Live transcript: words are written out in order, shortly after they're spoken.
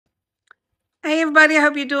Hey everybody, I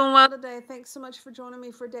hope you're doing well today. Thanks so much for joining me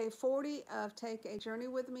for day 40 of Take a Journey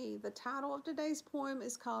with Me. The title of today's poem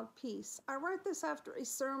is called Peace. I wrote this after a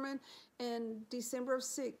sermon in December of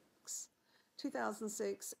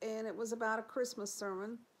 2006, and it was about a Christmas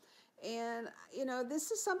sermon. And,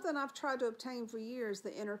 this is something I've tried to obtain for years,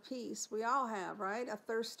 the inner peace. We all have, right? A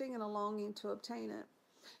thirsting and a longing to obtain it.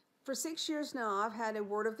 For 6 years now, I've had a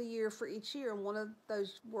word of the year for each year, and one of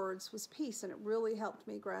those words was peace, and it really helped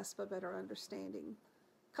me grasp a better understanding.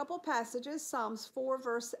 Couple passages, Psalms 4,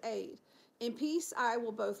 verse 8. In peace I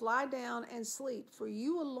will both lie down and sleep, for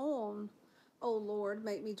you alone, O Lord,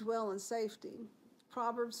 make me dwell in safety.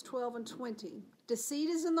 Proverbs 12 and 20. Deceit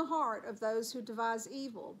is in the heart of those who devise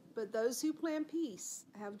evil, but those who plan peace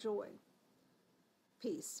have joy.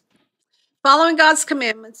 Peace. Following God's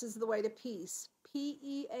commandments is the way to peace.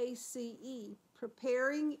 Peace.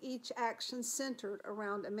 Preparing each action centered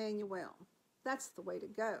around Emmanuel. That's the way to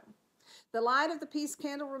go. The light of the peace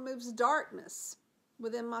candle removes darkness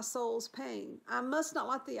within my soul's pain. I must not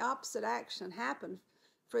let the opposite action happen,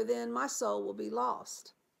 for then my soul will be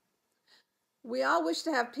lost. We all wish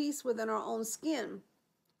to have peace within our own skin.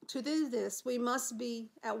 To do this, we must be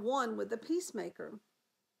at one with the peacemaker.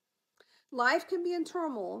 Life can be in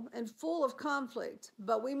turmoil and full of conflict,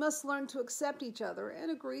 but we must learn to accept each other and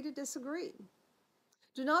agree to disagree.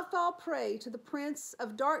 Do not fall prey to the prince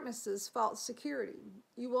of darkness's false security.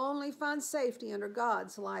 You will only find safety under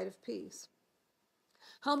God's light of peace.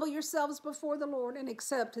 Humble yourselves before the Lord and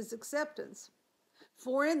accept his acceptance.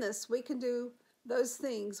 For in this we can do those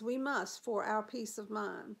things we must for our peace of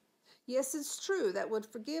mind. Yes, it's true that with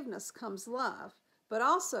forgiveness comes love, but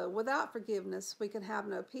also without forgiveness we can have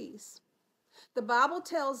no peace. The Bible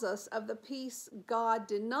tells us of the peace God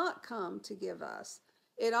did not come to give us.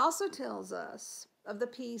 It also tells us of the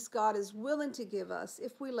peace God is willing to give us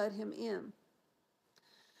if we let him in.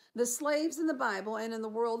 The slaves in the Bible and in the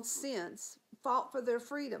world since fought for their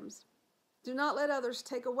freedoms. Do not let others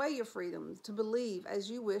take away your freedom to believe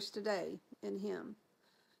as you wish today in him.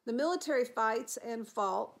 The military fights and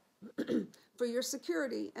fought for your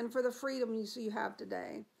security and for the freedoms you have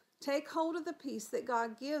today. Take hold of the peace that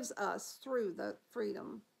God gives us through the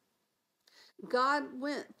freedom. God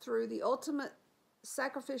went through the ultimate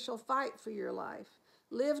sacrificial fight for your life.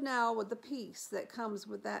 Live now with the peace that comes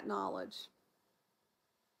with that knowledge.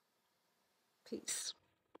 Peace.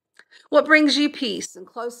 What brings you peace and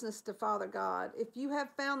closeness to Father God? If you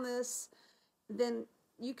have found this, then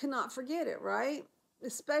you cannot forget it, right?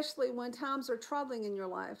 Especially when times are troubling in your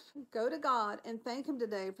life. Go to God and thank him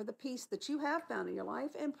today for the peace that you have found in your life,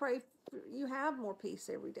 and pray you have more peace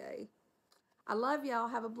every day. I love y'all.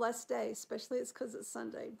 Have a blessed day, especially it's because it's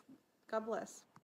Sunday. God bless.